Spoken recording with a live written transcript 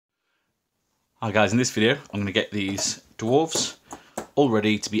Hi guys, in this video I'm going to get these dwarves all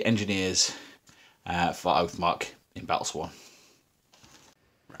ready to be engineers for Oathmark in Battlesworn.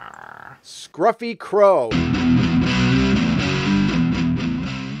 Scruffy Crow.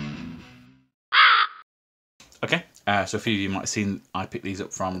 Okay, so a few of you might have seen I picked these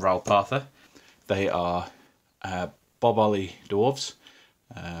up from Raoul Partha. They are Bob Olly dwarves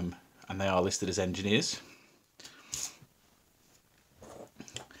and they are listed as engineers.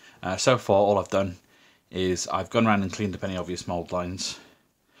 So far all I've done is I've gone around and cleaned up any obvious mould lines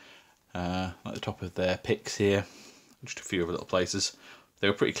at the top of their picks here, just a few other little places. They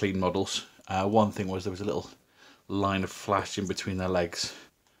were pretty clean models. One thing was there was a little line of flash in between their legs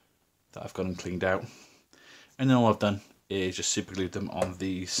that I've gone and cleaned out. And then all I've done is just super glued them on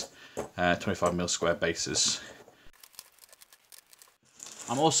these 25mm square bases.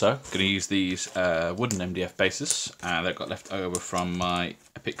 I'm also going to use these wooden MDF bases that I got left over from my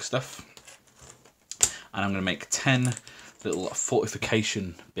epic stuff. And I'm going to make 10 little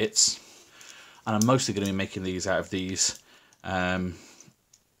fortification bits. And I'm mostly going to be making these out of these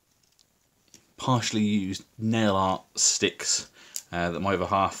partially used nail art sticks that my other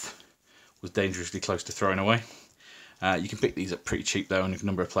half was dangerously close to throwing away. You can pick these up pretty cheap though in a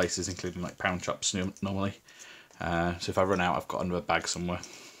number of places, including like pound shops normally. So if I run out, I've got under a bag somewhere.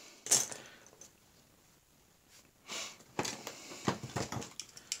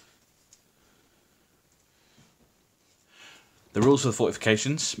 The rules for the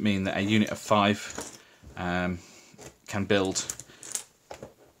fortifications mean that a unit of 5 can build.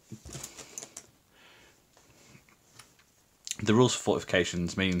 The rules for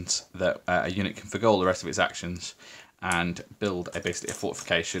fortifications means that a unit can forgo all the rest of its actions and build basically a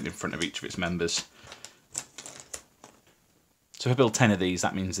fortification in front of each of its members. So if I build 10 of these,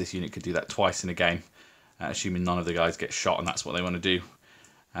 that means this unit could do that twice in a game, assuming none of the guys get shot and that's what they want to do.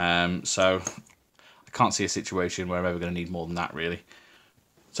 So I can't see a situation where I'm ever going to need more than that really.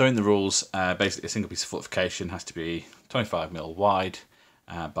 So in the rules, basically a single piece of fortification has to be 25mm wide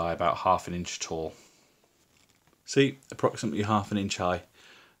by about ½ an inch tall. See, approximately ½ an inch high.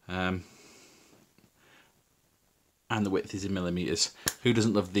 And the width is in millimeters. Who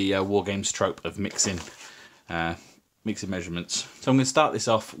doesn't love the war games trope of mixing measurements? So I'm going to start this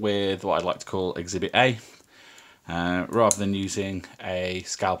off with what I'd like to call Exhibit A. Rather than using a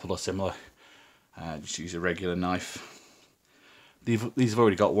scalpel or similar, just use a regular knife. These have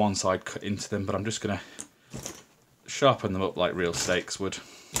already got one side cut into them, but I'm just going to sharpen them up like real steaks would.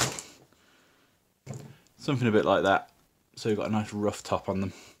 Something a bit like that, so you've got a nice rough top on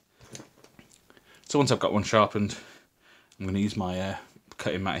them. So once I've got one sharpened, I'm going to use my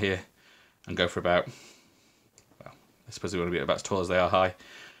cutting mat here and go for about, well, I suppose they want to be about as tall as they are high.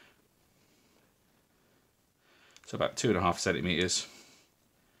 So about 2.5 centimetres.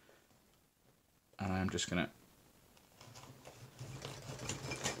 And I'm just going to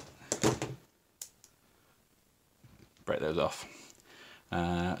break those off.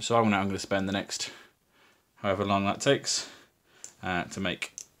 So I'm going to spend the next however long that takes to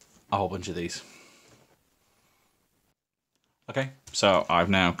make a whole bunch of these. Okay, so I've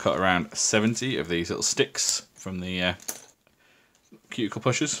now cut around 70 of these little sticks from the cuticle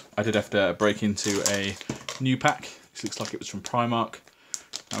pushers. I did have to break into a new pack. This looks like it was from Primark.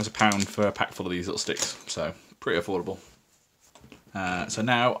 That was £1 for a pack full of these little sticks, so pretty affordable. So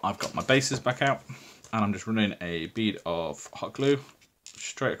now I've got my bases back out and I'm just running a bead of hot glue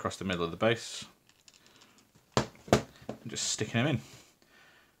straight across the middle of the base. I'm just sticking them in.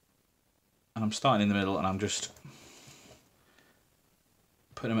 And I'm starting in the middle and I'm just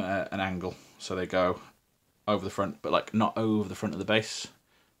putting them at an angle so they go over the front, but like not over the front of the base,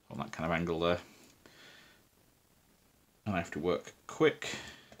 on that kind of angle there. And I have to work quick.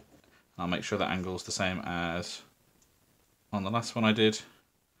 I'll make sure that angle is the same as on the last one I did.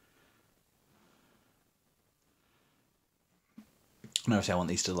 Notice I want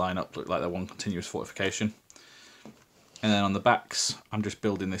these to line up, look like they're one continuous fortification. And then on the backs, I'm just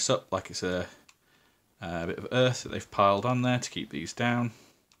building this up like it's a bit of earth that they've piled on there to keep these down.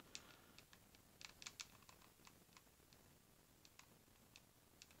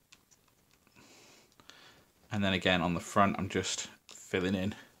 And then again on the front, I'm just filling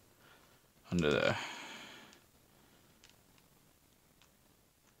in under there.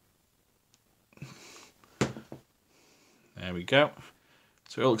 There we go.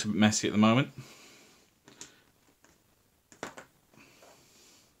 So it looks a bit messy at the moment.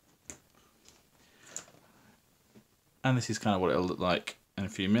 And this is kind of what it'll look like in a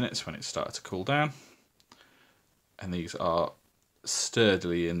few minutes when it starts to cool down. And these are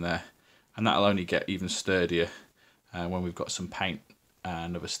sturdily in there. And that'll only get even sturdier when we've got some paint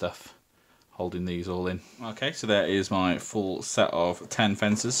and other stuff holding these all in. Okay, so there is my full set of 10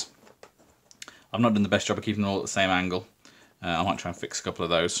 fences. I've not done the best job of keeping them all at the same angle. I might try and fix a couple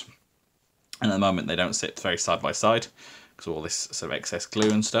of those. And at the moment they don't sit very side by side because of all this sort of excess glue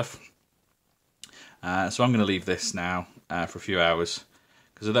and stuff. So I'm going to leave this now for a few hours,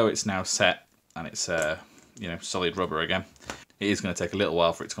 because although it's now set and it's you know, solid rubber again, it is going to take a little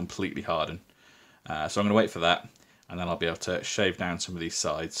while for it to completely harden. So I'm going to wait for that, and then I'll be able to shave down some of these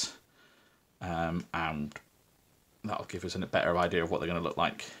sides, and that'll give us a better idea of what they're going to look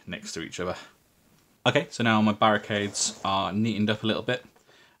like next to each other. Okay, so now my barricades are neatened up a little bit,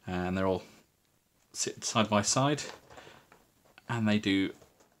 and they're all sit side by side, and they do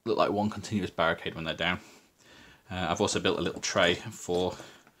look like one continuous barricade when they're down. I've also built a little tray for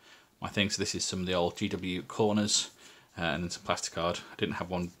my thing, so this is some of the old GW corners and then some plastic card. I didn't have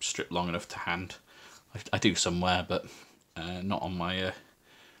one strip long enough to hand. I do somewhere, but not on my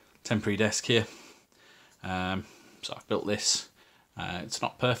temporary desk here. So I've built this. It's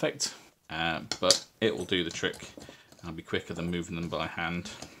not perfect, but it will do the trick. I'll be quicker than moving them by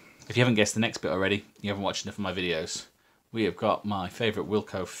hand. If you haven't guessed the next bit already, you haven't watched enough of my videos, we have got my favourite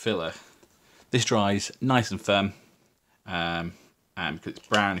Wilco filler. This dries nice and firm, and because it's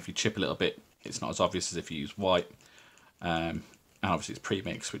brown, if you chip a little bit, it's not as obvious as if you use white. And obviously it's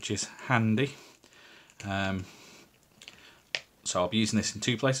pre-mixed, which is handy. So I'll be using this in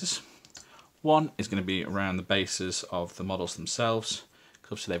two places. One is going to be around the bases of the models themselves,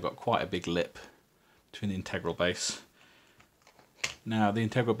 because obviously they've got quite a big lip between the integral base. Now the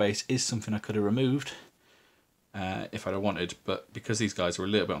integral base is something I could have removed if I'd have wanted, but because these guys were a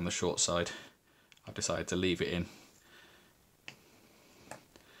little bit on the short side, I've decided to leave it in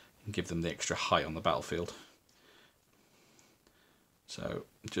and give them the extra height on the battlefield. So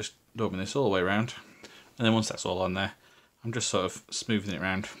just daubing this all the way around, and then once that's all on there, I'm just sort of smoothing it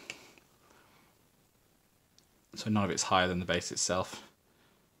around so none of it's higher than the base itself,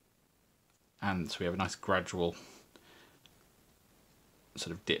 and so we have a nice gradual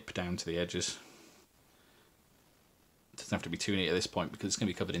sort of dip down to the edges. It doesn't have to be too neat at this point because it's going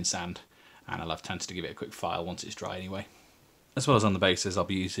to be covered in sand, and I'll have time to give it a quick file once it's dry anyway. As well as on the bases, I'll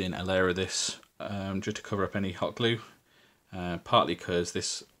be using a layer of this just to cover up any hot glue, partly because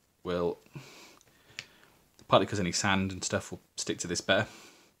this will, partly because any sand and stuff will stick to this better,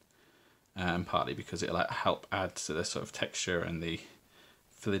 and partly because it'll help add to the sort of texture and the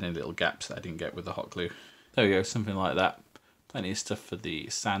filling in little gaps that I didn't get with the hot glue. There we go, something like that. Plenty of stuff for the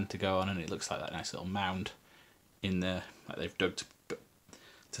sand to go on, and it looks like that nice little mound in there that they've dug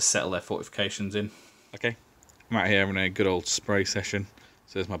to settle their fortifications in. Okay, I'm out here having a good old spray session.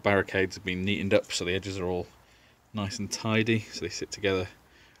 So there's my barricades have been neatened up, so the edges are all nice and tidy, so they sit together,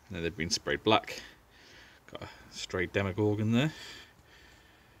 and then they've been sprayed black. Got a stray Demogorgon there.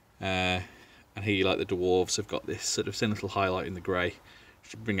 And here, like the dwarves, have got this sort of thin little highlight in the grey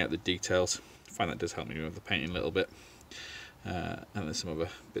to bring out the details. I find that does help me with the painting a little bit. And there's some other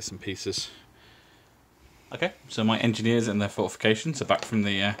bits and pieces. Okay, so my engineers and their fortifications are back from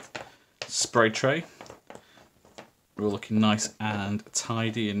the spray tray. They're all looking nice and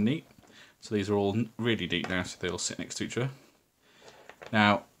tidy and neat. So these are all really deep now, so they all sit next to each other.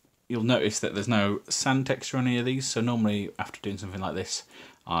 Now, you'll notice that there's no sand texture on any of these, so normally after doing something like this,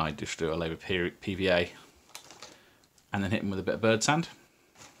 I just do a layer of PVA and then hit them with a bit of bird sand.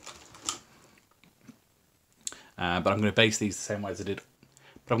 But I'm going to base these the same way as I did.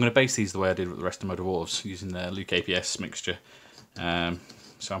 But I'm going to base these the way I did with the rest of my dwarves, using the Luke APS mixture. So I'm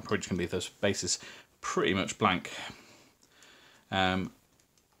probably just going to leave those bases pretty much blank.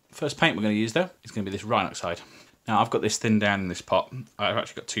 First paint we're going to use though is going to be this Rhine oxide. Now I've got this thinned down in this pot. I've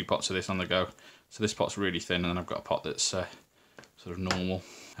actually got two pots of this on the go. So this pot's really thin, and then I've got a pot that's sort of normal.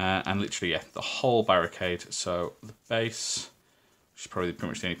 And literally, yeah, the whole barricade. So the base, which is probably pretty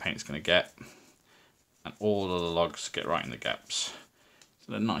much the only paint it's going to get. And all of the logs get right in the gaps.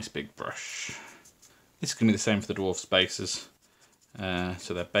 So a nice big brush. This is going to be the same for the dwarf's bases.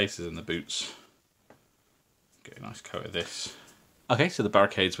 So their bases and the boots. Get a nice coat of this. Okay, so the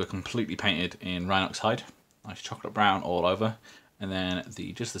barricades were completely painted in Rhine oxide. Nice chocolate brown all over. And then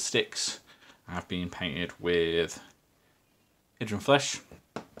just the sticks have been painted with Idrun Flesh.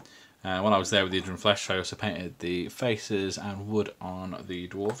 When I was there with the Idrun Flesh, I also painted the faces and wood on the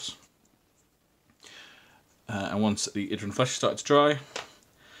dwarves. And once the Idrun Flesh started to dry,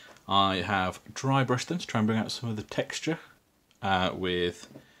 I have dry brushed them to try and bring out some of the texture with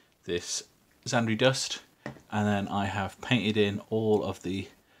this Zandri dust, and then I have painted in all of the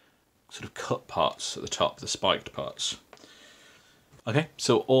sort of cut parts at the top, the spiked parts. Okay,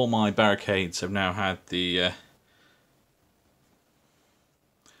 so all my barricades have now had the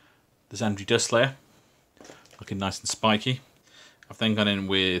the Zandri dust layer, looking nice and spiky. I've then gone in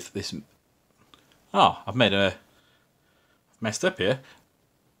with this. Oh, I've messed up here.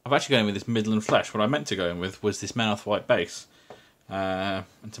 I've actually gone in with this Midland Flesh. What I meant to go in with was this Meneth White base. And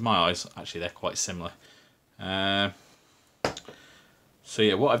to my eyes, actually, they're quite similar. So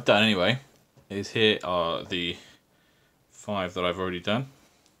yeah, what I've done anyway is here are the 5 that I've already done.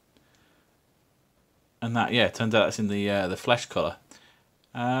 And that, yeah, turns out that's in the flesh colour.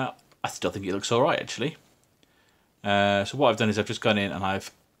 I still think it looks alright, actually. So what I've done is I've just gone in and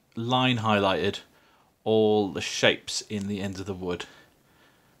I've line highlighted all the shapes in the ends of the wood.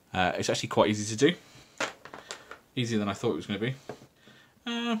 It's actually quite easy to do. Easier than I thought it was going to be.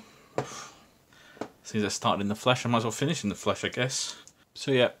 Since I started in the flesh, I might as well finish in the flesh, I guess.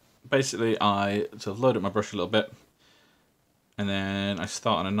 So yeah, basically I sort of load up my brush a little bit. And then I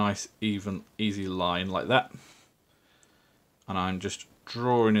start on a nice, even, easy line like that. And I'm just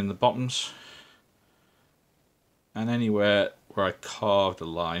drawing in the bottoms. And anywhere where I carved a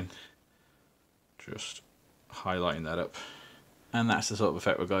line, just highlighting that up. And that's the sort of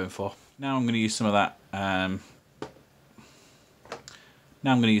effect we're going for. Now I'm going to use some of that. Now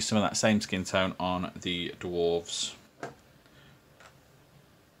I'm going to use some of that same skin tone on the dwarves.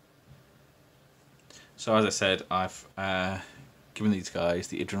 So as I said, I've given these guys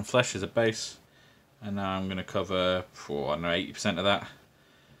the Idran Flesh as a base, and now I'm going to cover, for I don't know, 80% of that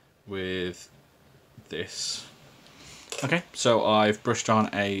with this. Okay, so I've brushed on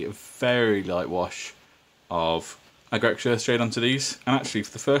a very light wash of Agaric Earthshade onto these, and actually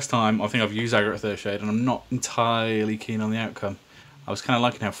for the first time I think I've used Agaric Earthshade and I'm not entirely keen on the outcome. I was kind of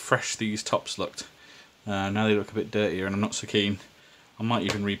liking how fresh these tops looked. Now they look a bit dirtier and I'm not so keen. I might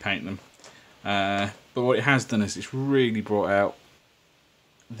even repaint them. But what it has done is it's really brought out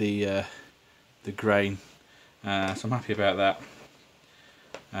the grain, so I'm happy about that.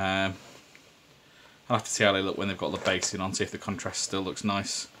 I'll have to see how they look when they've got the basing on, see if the contrast still looks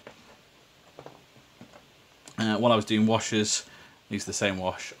nice. While I was doing washes, I used the same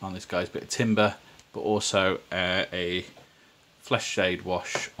wash on this guy's bit of timber, but also a flesh shade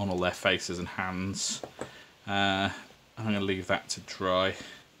wash on all their faces and hands. I'm going to leave that to dry.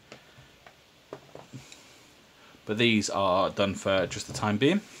 But these are done for just the time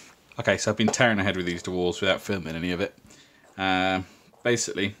being. Okay, so I've been tearing ahead with these dwarves without filming any of it.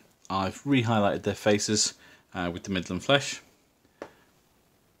 Basically, I've re-highlighted their faces with the Midland Flesh.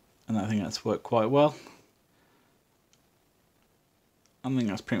 And I think that's worked quite well. I think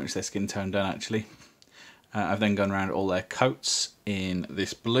that's pretty much their skin tone done, actually. I've then gone around all their coats in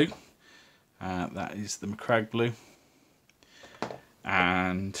this blue. That is the Macragge blue.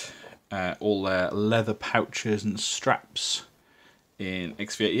 And all their leather pouches and straps in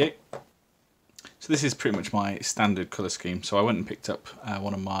XV88. So this is pretty much my standard colour scheme. So I went and picked up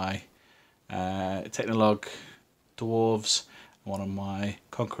one of my Technolog dwarves, one of my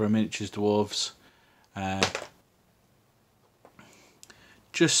Conqueror Miniatures dwarves,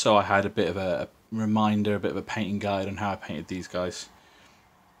 just so I had a bit of a reminder, a bit of a painting guide on how I painted these guys.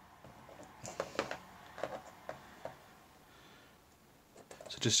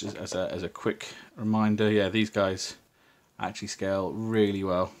 So just as a quick reminder, yeah, these guys actually scale really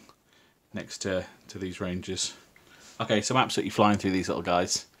well next to these ranges. Okay, so I'm absolutely flying through these little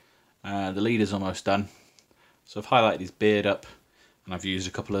guys. The leader's almost done. So I've highlighted his beard up, and I've used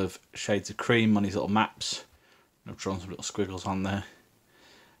a couple of shades of cream on his little maps. I've drawn some little squiggles on there.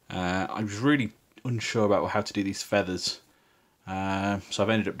 I was really unsure about how to do these feathers, so I've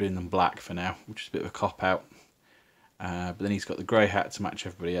ended up doing them black for now, which is a bit of a cop-out. But then he's got the grey hat to match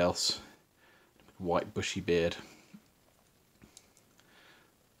everybody else, white bushy beard.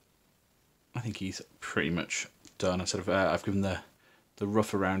 I think he's pretty much done. I've given the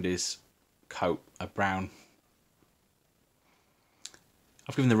ruff around his coat a brown.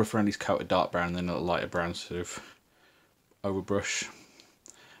 I've given the ruff around his coat a dark brown, and then a lighter brown sort of overbrush.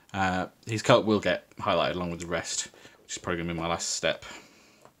 His coat will get highlighted along with the rest, which is probably going to be my last step.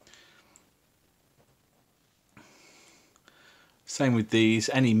 Same with these.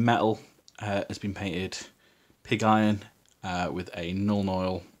 Any metal has been painted pig iron with a Null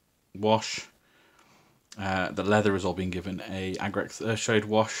Oil wash. The leather has all been given a Agaric Earthshade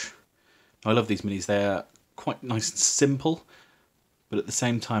wash. I love these minis. They're quite nice and simple, but at the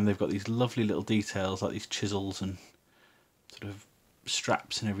same time they've got these lovely little details like these chisels and sort of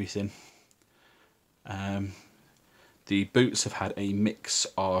straps and everything. The boots have had a mix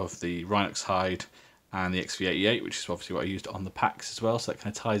of the Rhinox hide and the XV88, which is obviously what I used on the packs as well, so that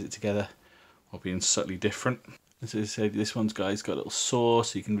kind of ties it together while being subtly different. As I said, this one's got a little saw,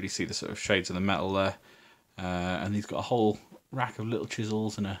 so you can really see the sort of shades of the metal there. And he's got a whole rack of little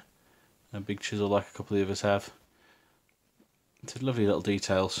chisels and a A big chisel like a couple of us have. It's lovely little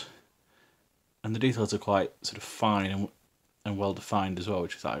details, and the details are quite sort of fine and well defined as well,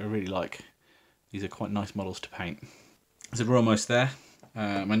 which is I really like. These are quite nice models to paint. So we're almost there.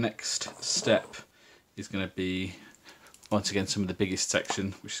 My next step is going to be once again some of the biggest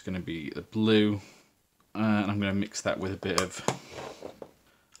section, which is going to be the blue, and I'm going to mix that with a bit of.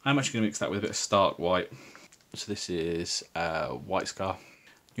 I'm actually going to mix that with a bit of stark white. So this is white scar.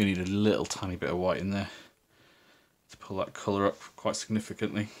 You need a little tiny bit of white in there to pull that colour up quite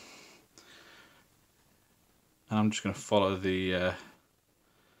significantly. And I'm just going to follow the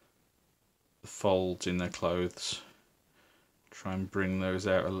folds in their clothes, try and bring those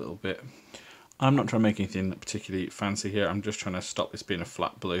out a little bit. I'm not trying to make anything particularly fancy here, I'm just trying to stop this being a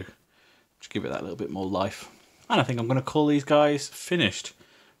flat blue, just give it that little bit more life. And I think I'm going to call these guys finished.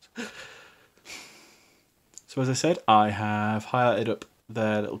 So as I said, I have highlighted up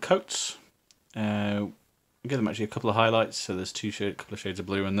their little coats. I'll give them actually a couple of highlights, so there's couple of shades of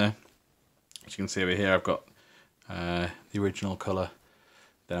blue in there. As you can see over here, I've got the original colour,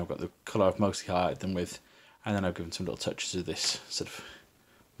 then I've got the colour I've mostly highlighted them with, and then I've given some little touches of this sort of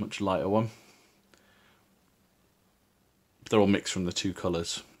much lighter one. They're all mixed from the two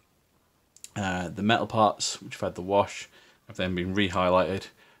colours. The metal parts, which have had the wash, have then been re-highlighted.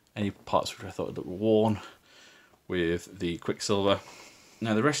 Any parts which I thought were worn, with the Quicksilver.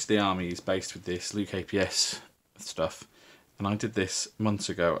 Now the rest of the army is based with this Luke APS stuff, and I did this months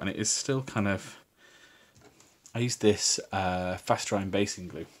ago, and it is still kind of. I used this fast drying basing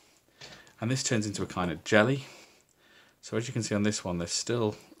glue, and this turns into a kind of jelly. So as you can see on this one, there's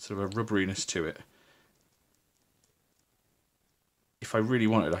still sort of a rubberiness to it. If I really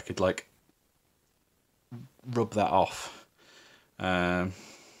wanted, I could like rub that off. And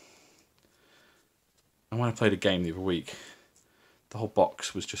when I played a game the other week, the whole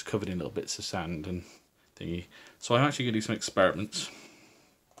box was just covered in little bits of sand and thingy. So I'm actually going to do some experiments.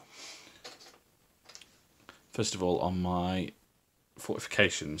 First of all, on my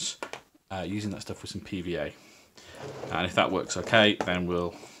fortifications, using that stuff with some PVA. And if that works okay, then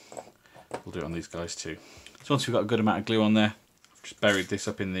we'll do it on these guys too. So once we've got a good amount of glue on there, I've just buried this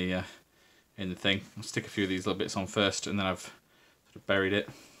up in the thing. I'll stick a few of these little bits on first, and then I've sort of buried it.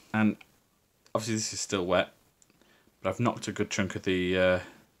 And obviously this is still wet, but I've knocked a good chunk of the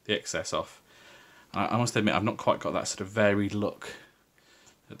excess off. I must admit, I've not quite got that sort of varied look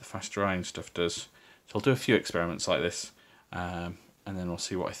that the fast drying stuff does. So I'll do a few experiments like this, and then we'll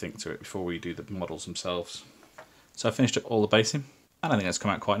see what I think to it before we do the models themselves. So I finished up all the basing, and I think that's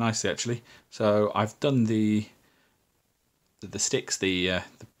come out quite nicely actually. So I've done the sticks, the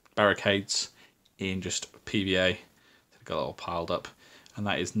barricades in just PVA. It got it all piled up, and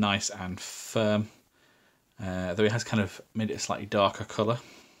that is nice and firm. Though it has kind of made it a slightly darker colour.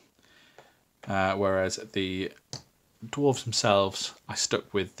 Whereas the dwarves themselves, I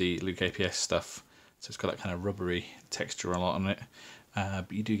stuck with the Luke APS stuff, so it's got that kind of rubbery texture a lot on it.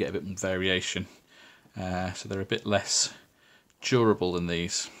 But you do get a bit more variation, so they're a bit less durable than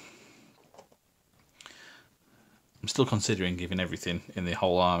these. I'm still considering giving everything in the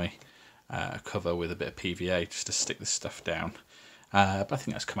whole army a cover with a bit of PVA just to stick this stuff down. But I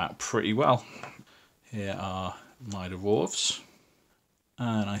think that's come out pretty well. Here are my dwarves,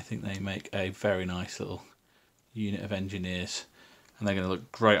 and I think they make a very nice little unit of engineers, and they're going to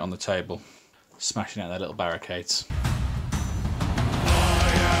look great on the table, smashing out their little barricades.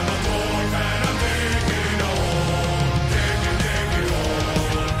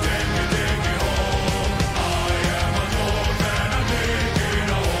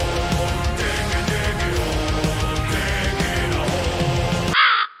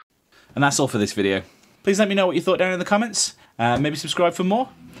 And that's all for this video. Please let me know what you thought down in the comments. Maybe subscribe for more.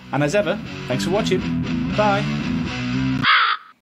 And as ever, thanks for watching. Bye.